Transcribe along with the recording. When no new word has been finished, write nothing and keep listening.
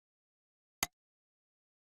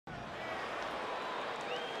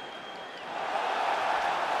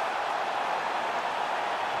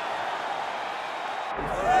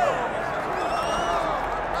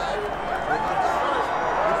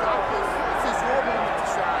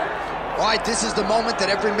All right, this is the moment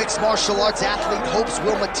that every mixed martial arts athlete hopes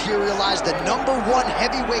will materialize. The #1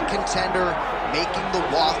 heavyweight contender making the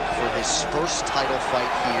walk for his first title fight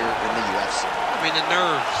here in the UFC. I mean, the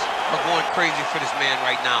nerves are going crazy for this man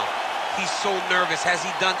right now. He's so nervous. Has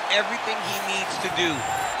he done everything he needs to do?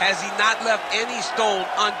 Has he not left any stone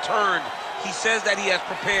unturned? He says that he has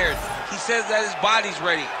prepared. He says that his body's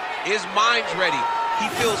ready. His mind's ready.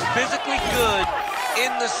 He feels physically good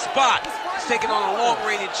in the spot. He's taking on a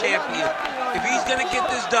long-reigning champion. If he's going to get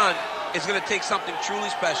this done, it's going to take something truly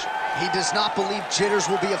special. He does not believe jitters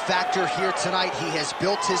will be a factor here tonight. He has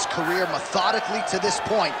built his career methodically to this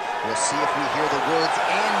point. We'll see if we hear the words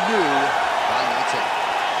 "and new" by night's end.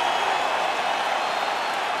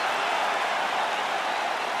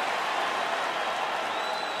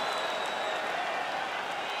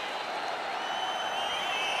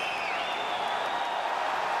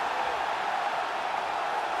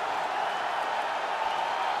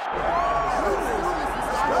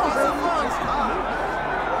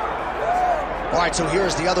 All right, so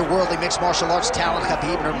here's the otherworldly mixed martial arts talent,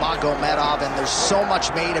 Khabib Nurmagomedov, and there's so much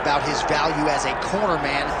made about his value as a corner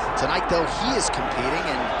man. Tonight, though, he is competing,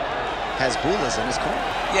 and Shahbulats in his corner.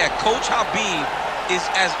 Yeah, Coach Khabib is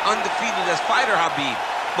as undefeated as fighter Khabib,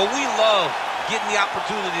 but we love getting the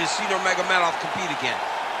opportunity to see Nurmagomedov compete again.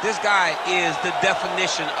 This guy is the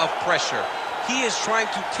definition of pressure. He is trying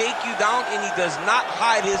to take you down, and he does not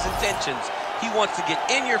hide his intentions. He wants to get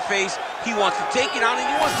in your face, he wants to take you down, and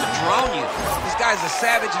he wants to drown you. This guy's a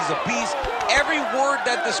savage, he's a beast. Every word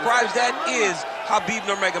that describes that is Khabib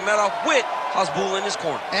Nurmagomedov with Shahbulat in his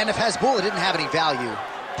corner. And if Shahbulat didn't have any value,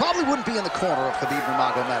 probably wouldn't be in the corner of Khabib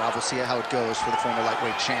Nurmagomedov. We'll see how it goes for the former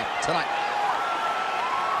lightweight champ tonight.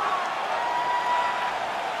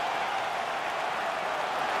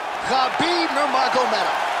 Khabib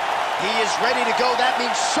Nurmagomedov. He is ready to go. That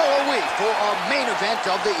means so are we for our main event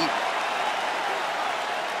of the evening.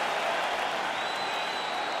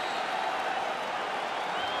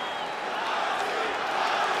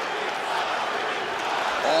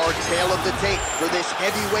 Our tale of the tape for this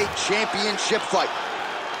heavyweight championship fight.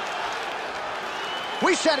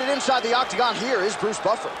 We send it inside the octagon. Here is Bruce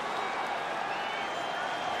Buffer.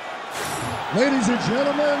 Ladies and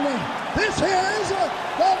gentlemen, this is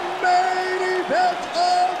the main event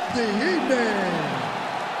of the evening.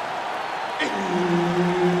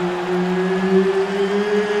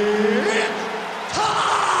 It's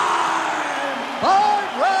time!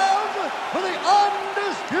 5 rounds for the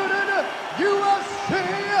undisputed UFC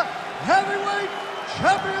Heavyweight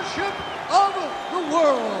Championship of the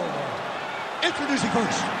world. Introducing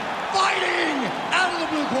first, fighting out of the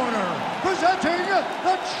blue corner, presenting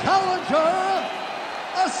the challenger,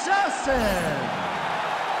 Assassin.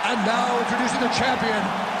 And now introducing the champion,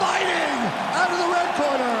 fighting out of the red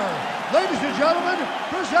corner. Ladies and gentlemen,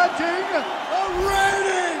 presenting the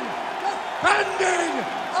reigning, defending,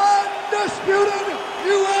 undisputed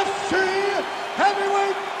UFC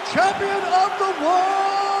Heavyweight Champion of the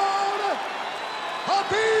world,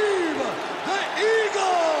 Khabib the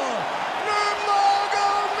Eagle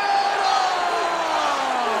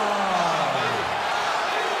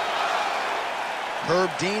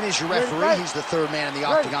Herb Dean is your referee. He's the third man in the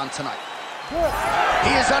octagon tonight.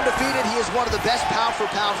 He is undefeated. He is one of the best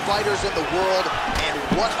pound-for-pound fighters in the world, and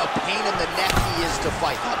what a pain in the neck he is to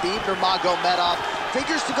fight. Khabib Nurmagomedov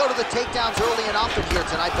figures to go to the takedowns early and often here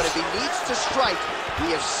tonight, but if he needs to strike,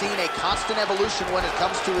 we have seen a constant evolution when it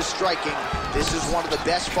comes to his striking. This is one of the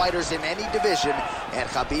best fighters in any division, and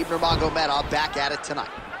Khabib Nurmagomedov back at it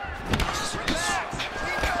tonight.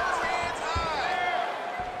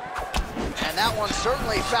 And that one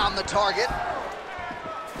certainly found the target.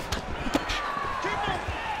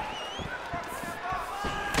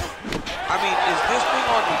 I mean, is this thing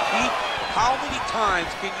on repeat? How many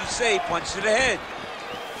times can you say punch to the head?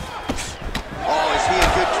 Oh, is he a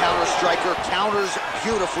good counter striker? Counters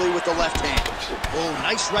beautifully with the left hand. Oh,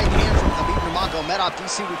 nice right hand from Khabib Nurmagomedov.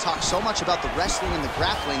 DC, we talk so much about the wrestling and the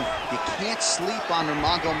grappling. You can't sleep on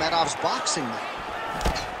Nurmagomedov's boxing there.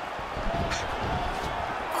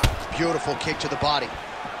 Beautiful kick to the body.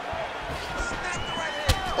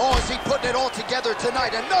 Oh, is he putting it all together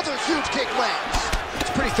tonight? Another huge kick lands. It's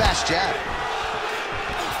a pretty fast jab.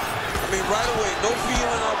 I mean, right away, no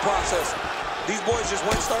feeling out process. These boys just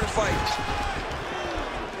went and started fighting.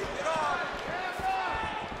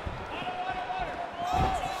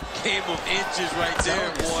 Game of inches right there,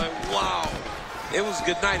 boy. Wow. It was a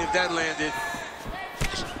good night if that landed.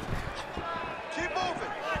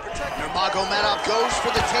 Nurmagomedov goes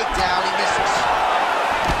for the takedown. He misses.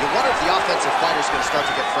 You wonder if the offensive fighter's going to start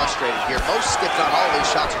to get frustrated here. Most skipped on all these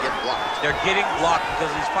shots are getting blocked. They're getting blocked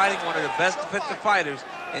because he's fighting one of the best defensive fighters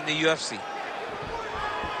in the UFC.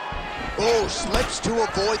 Oh, slips to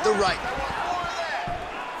avoid the right.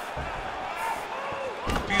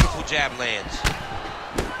 Beautiful jab lands.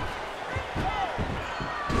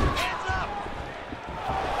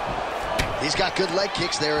 He's got good leg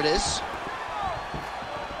kicks. There it is.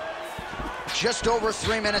 Just over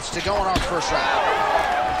 3 minutes to go in our first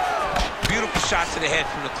round. Beautiful shot to the head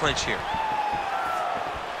from the clinch here.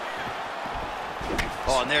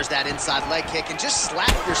 Oh, and there's that inside leg kick, and just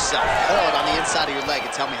slap yourself hard on the inside of your leg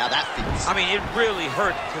and tell me how that feels. I mean, it really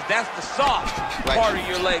hurts because that's the soft part of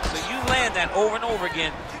your leg. So you land that over and over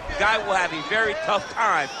again, the guy will have a very tough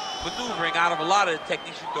time maneuvering out of a lot of the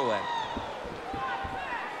techniques you throw at him.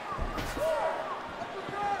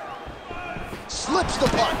 Slips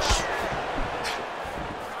the punch.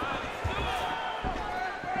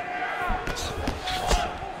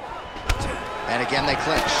 And again, they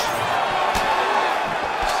clinch.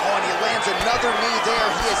 Oh, and he lands another knee there.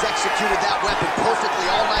 He has executed that weapon perfectly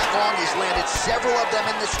all night long. He's landed several of them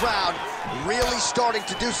in this round, really starting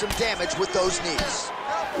to do some damage with those knees.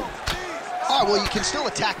 All right, well, you can still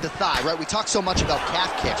attack the thigh, right? We talk so much about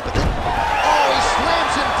calf kicks, but then... Oh, he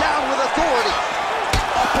slams him down with authority.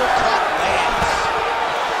 Uppercut lands.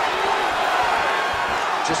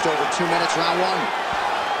 Just over 2 minutes, round one.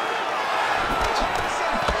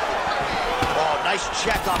 Oh, nice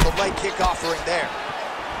check on the leg kick offering there.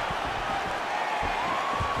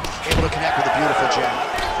 Able to connect with a beautiful jab.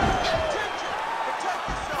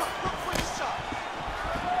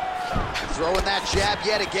 Throwing that jab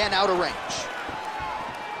yet again out of range.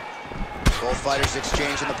 Both fighters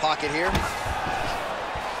exchange in the pocket here.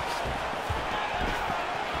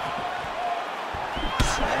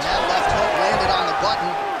 And that left hook landed on the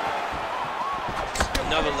button.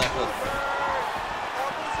 Another left hook.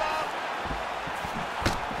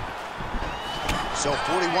 So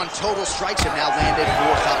 41 total strikes have now landed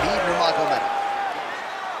for Khabib Nurmagomedov.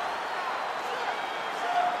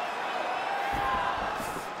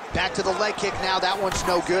 Back to the leg kick now. That one's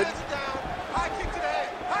no good.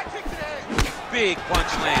 Big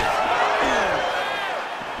punch lands.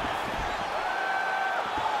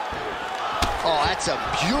 Oh, that's a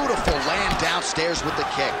beautiful land downstairs with the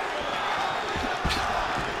kick.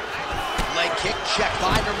 Leg kick checked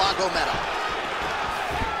by Nurmagomedov.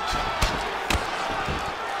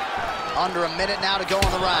 Under a minute now to go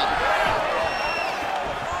on the round.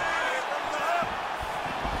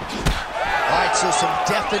 All right, so some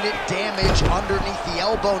definite damage underneath the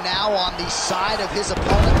elbow now on the side of his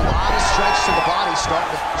opponent. A lot of strikes to the body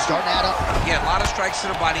starting to add up. Yeah, a lot of strikes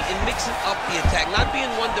to the body and mixing up the attack, not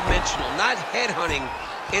being one-dimensional, not headhunting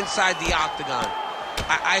inside the octagon.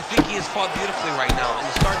 I think he has fought beautifully right now, and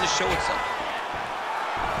it's starting to show itself.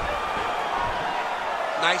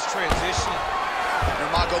 Nice transition.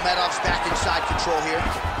 Nurmagomedov's back inside control here.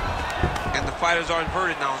 And the fighters are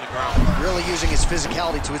inverted now on the ground. Really using his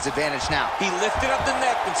physicality to his advantage now. He lifted up the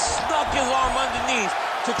neck and snuck his arm underneath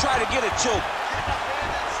to try to get a choke.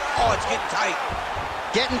 Oh, it's getting tight.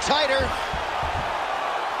 Getting tighter.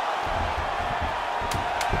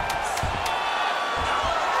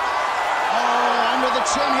 Oh, under the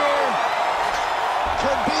chin here.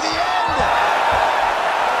 Could be the end.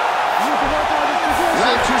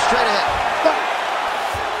 Round two straight ahead.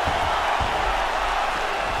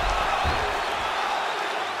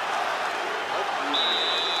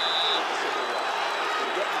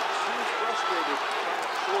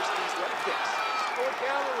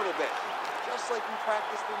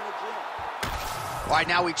 All right,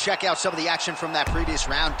 now we check out some of the action from that previous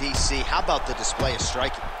round, DC. How about the display of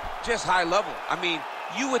striking? Just high level. I mean,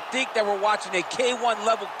 you would think that we're watching a K1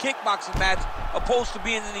 level kickboxing match opposed to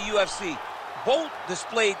being in the UFC. Both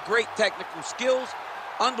displayed great technical skills,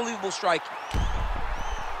 unbelievable striking.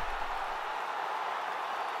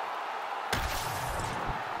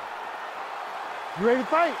 You ready to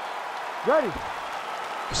fight? Ready.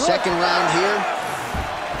 Second round here.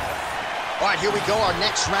 All right, here we go. Our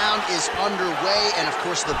next round is underway. And, of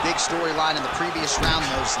course, the big storyline in the previous round,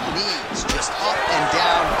 those knees just up and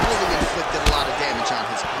down, really inflicted a lot of damage on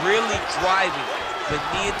his opponent. Really driving the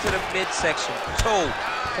knee into the midsection, toe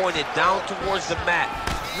pointed down towards the mat,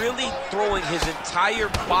 really throwing his entire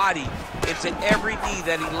body into every knee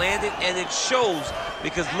that he landed, and it shows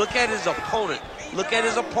because look at his opponent. Look at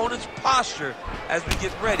his opponent's posture as we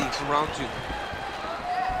get ready for round two.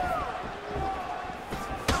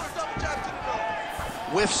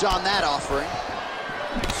 Whiffs on that offering.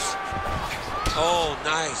 Oh,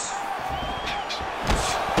 nice.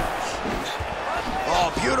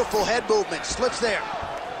 Oh, beautiful head movement. Slips there.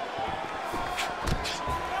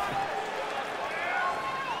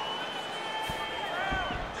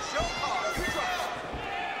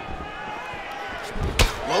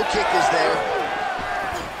 kick is there.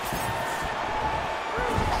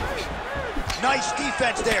 Nice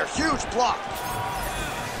defense there, huge block.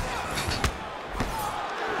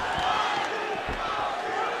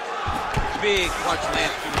 Big punch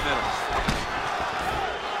lands through the middle.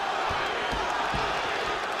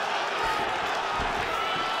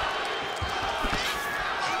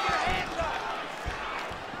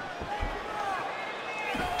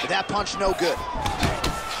 That punch no good.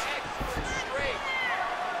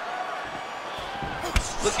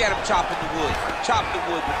 Look at him chopping the wood. Chop the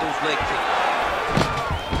wood with those leg kicks.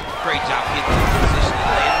 Great job getting in position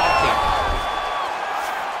and landing the kick.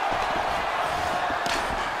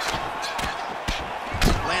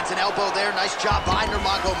 Lands an elbow there. Nice job by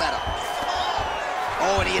Nurmagomedov.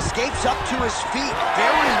 Oh, and he escapes up to his feet.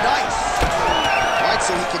 Very nice. All right,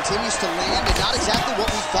 so he continues to land, and not exactly what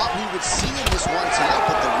we thought we would see in this one tonight,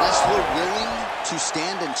 but the wrestler willing to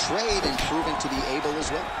stand and trade and proving to be able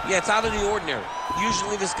as well. Yeah, it's out of the ordinary.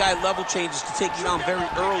 Usually this guy level changes to take you down very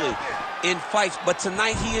early in fights, but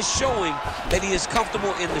tonight he is showing that he is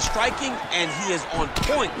comfortable in the striking, and he is on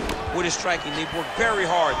point with his striking. They've worked very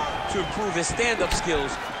hard to improve his stand-up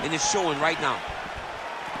skills, and it's showing right now.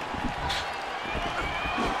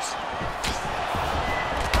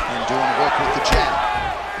 And doing work with the jab.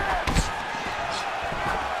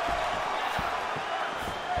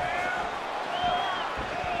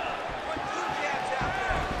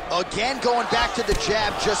 Again, going back to the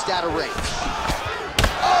jab, just out of range.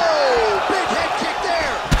 Oh, big head kick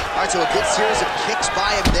there. All right, so a good series of kicks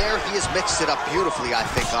by him there. He has mixed it up beautifully, I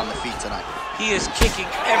think, on the feet tonight. He is kicking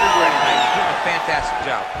everywhere tonight. He's doing a fantastic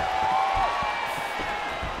job.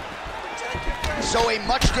 So a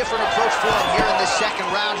much different approach for him here in this second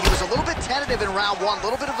round. He was a little bit tentative in round one, a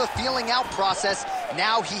little bit of a feeling out process.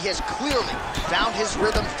 Now he has clearly found his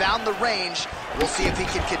rhythm, found the range. We'll see if he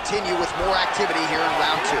can continue with more activity here in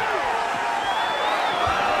round two.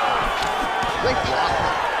 Great block.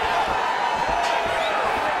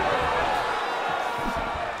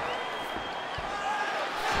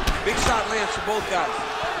 Big shot lands for both guys.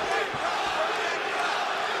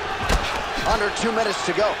 Under 2 minutes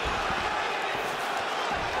to go.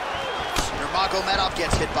 Nurmagomedov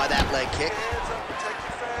gets hit by that leg kick.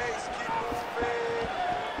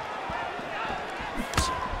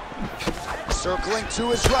 Circling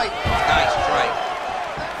to his right. Nice strike.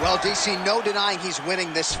 Well, DC, no denying he's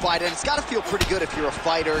winning this fight, and it's got to feel pretty good if you're a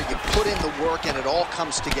fighter. You put in the work, and it all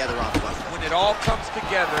comes together on fight. When it all comes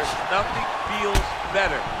together, nothing feels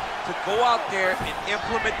better to go out there and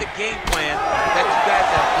implement the game plan that you guys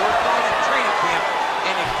have worked on in training camp,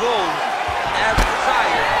 and it goes as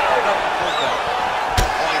desired. Nothing feels better.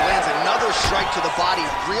 Oh, he lands another strike to the body,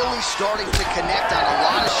 really starting to connect on a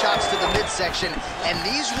lot of shots to the midsection, and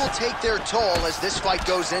these will take their toll as this fight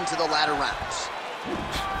goes into the latter rounds.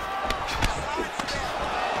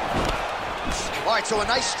 All right, so a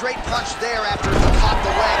nice straight punch there after he caught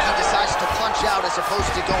the leg. He decides to punch out as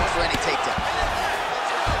opposed to going for any takedown.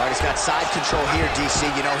 All right, he's got side control here, DC.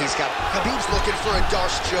 You know, he's got Khabib's looking for a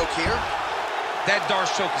Darce choke here. That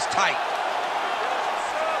Darce choke is tight.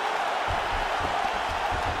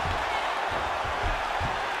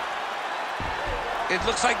 It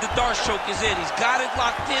looks like the Darce choke is in. He's got it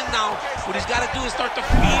locked in now. What he's got to do is start to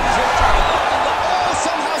feed his hip, try to look and look.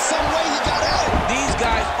 Somehow, some way, he got out. These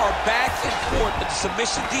guys are back and forth, but the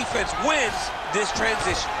submission defense wins this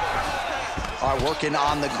transition. All right, working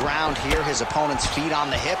on the ground here. His opponent's feet on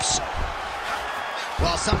the hips.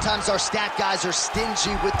 Well, sometimes our stat guys are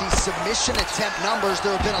stingy with the submission attempt numbers.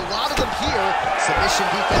 There have been a lot of them here. Submission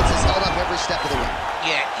defense has held up every step of the way.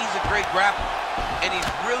 Yeah, he's a great grappler, and he's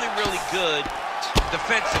really, really good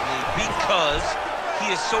defensively because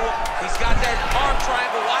he's got that arm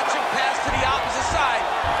triangle. Watch him pass to the opposite side.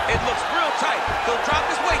 It looks real tight. He'll drop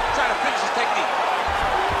his weight to try to finish his technique.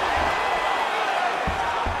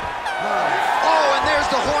 Oh, and there's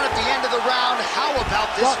the horn at the end of the round. How about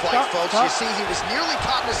this fight, folks? You see, he was nearly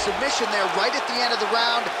caught in a submission there right at the end of the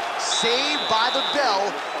round. Saved by the bell.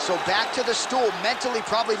 So back to the stool. Mentally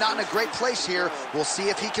probably not in a great place here. We'll see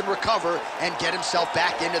if he can recover and get himself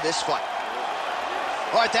back into this fight.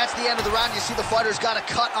 All right, that's the end of the round. You see the fighter's got a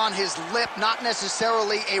cut on his lip. Not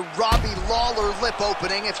necessarily a Robbie Lawler lip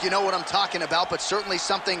opening, if you know what I'm talking about, but certainly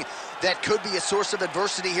something that could be a source of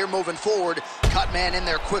adversity here moving forward. Cut man in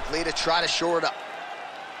there quickly to try to shore it up.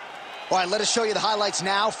 All right, let us show you the highlights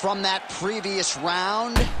now from that previous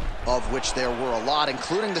round, of which there were a lot,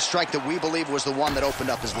 including the strike that we believe was the one that opened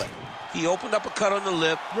up his lip. He opened up a cut on the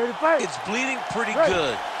lip. Ready to fight. It's bleeding pretty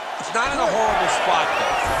good. It's not in a horrible spot,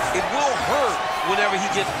 though. It will hurt whenever he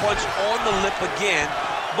gets punched on the lip again,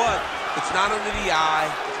 but it's not under the eye,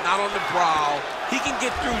 it's not on the brow. He can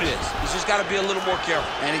get through this. He's just got to be a little more careful.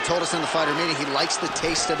 And he told us in the fighter meeting he likes the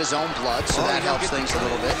taste of his own blood, so that helps things a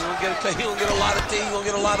little bit. He don't get a lot of tea. He don't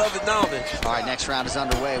get a lot of it now, man. All right, next round is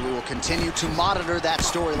underway. We will continue to monitor that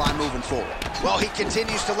storyline moving forward. Well, he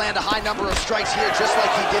continues to land a high number of strikes here, just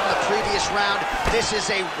like he did in the previous round. This is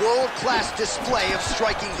a world-class display of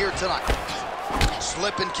striking here tonight.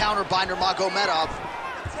 Slip and counter by Nurmagomedov.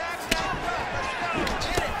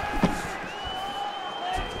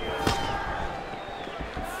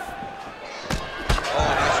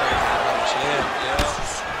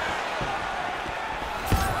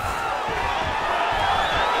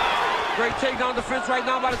 Great takedown defense right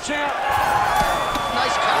now by the champ.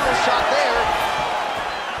 Nice counter shot there.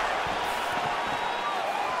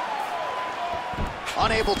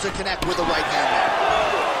 Unable to connect with the right hand.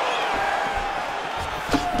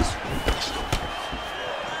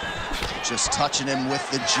 Just touching him with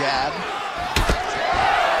the jab.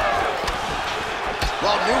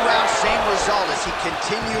 Well, new round, same result as he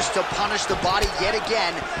continues to punish the body yet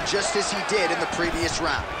again, just as he did in the previous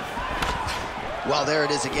round. Well, there it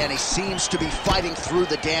is again. He seems to be fighting through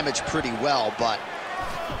the damage pretty well, but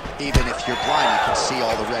even if you're blind, you can see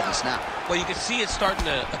all the redness now. Well, you can see it starting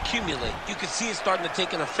to accumulate. You can see it starting to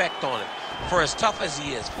take an effect on him. For as tough as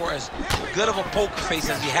he is, for as good of a poker face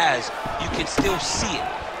as he has, you can still see it.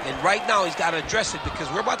 And right now, he's got to address it because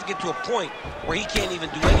we're about to get to a point where he can't even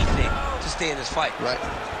do anything to stay in this fight. Right.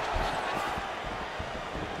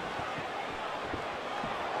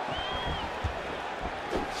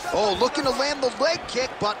 Oh, looking to land the leg kick,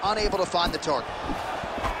 but unable to find the target.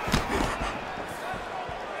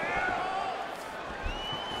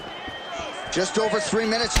 Just over 3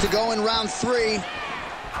 minutes to go in round 3.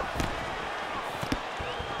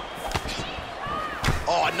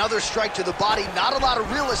 Oh, another strike to the body. Not a lot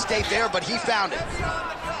of real estate there, but he found it.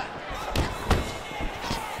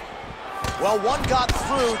 Well, one got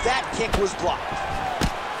through. That kick was blocked.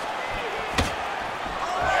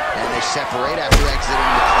 And they separate after exiting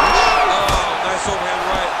the clinch. Oh, nice overhand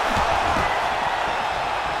right.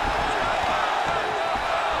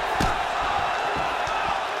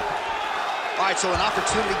 All right, so an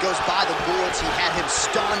opportunity goes by the boards. He had him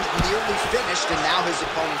stunned, nearly finished, and now his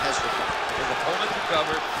opponent has recovered. His opponent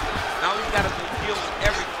recovered. Now he's got to deal with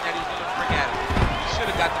everything that he's going to bring at him. He should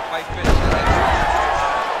have got the fight finished.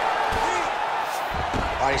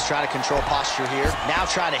 All right, he's trying to control posture here. Now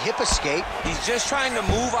trying to hip escape. He's just trying to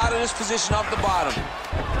move out of this position off the bottom.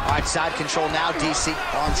 All right, side control now, DC.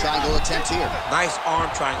 Arm triangle attempt here. Nice arm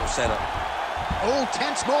triangle setup. Oh,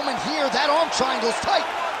 tense moment here. That arm triangle's tight.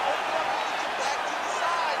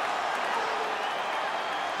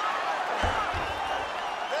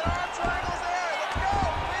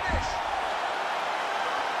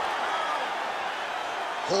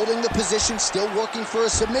 Holding the position, still working for a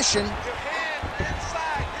submission. Oh,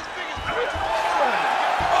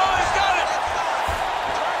 he's got it!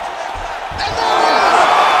 And there it is!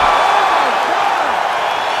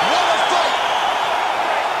 What a fight!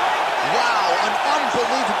 Wow, an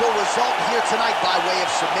unbelievable result here tonight by way of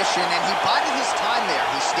submission, and he bided his time there.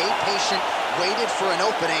 He stayed patient, waited for an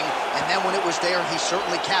opening, and then when it was there, he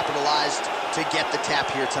certainly capitalized to get the tap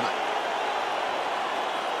here tonight.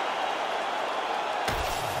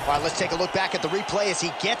 All right, let's take a look back at the replay as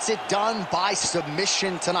he gets it done by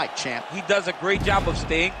submission tonight, champ. He does a great job of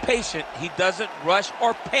staying patient. He doesn't rush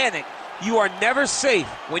or panic. You are never safe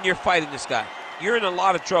when you're fighting this guy. You're in a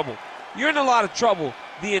lot of trouble. You're in a lot of trouble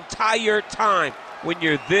the entire time when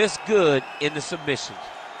you're this good in the submissions.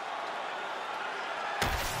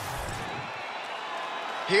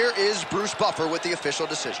 Here is Bruce Buffer with the official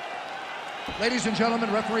decision. Ladies and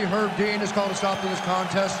gentlemen, referee Herb Dean has called a stop to this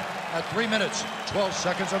contest at 3 minutes, 12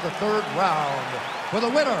 seconds of the third round. For the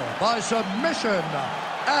winner by submission,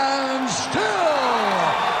 and still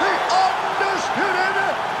the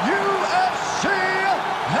undisputed UFC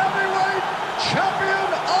heavyweight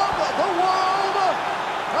champion of the world,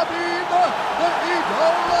 Khabib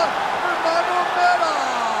Nurmagomedov.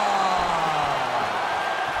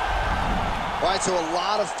 All right, so a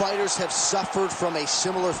lot of fighters have suffered from a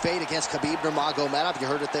similar fate against Khabib Nurmagomedov. You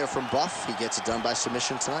heard it there from Buff. He gets it done by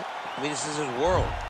submission tonight. I mean, this is his world.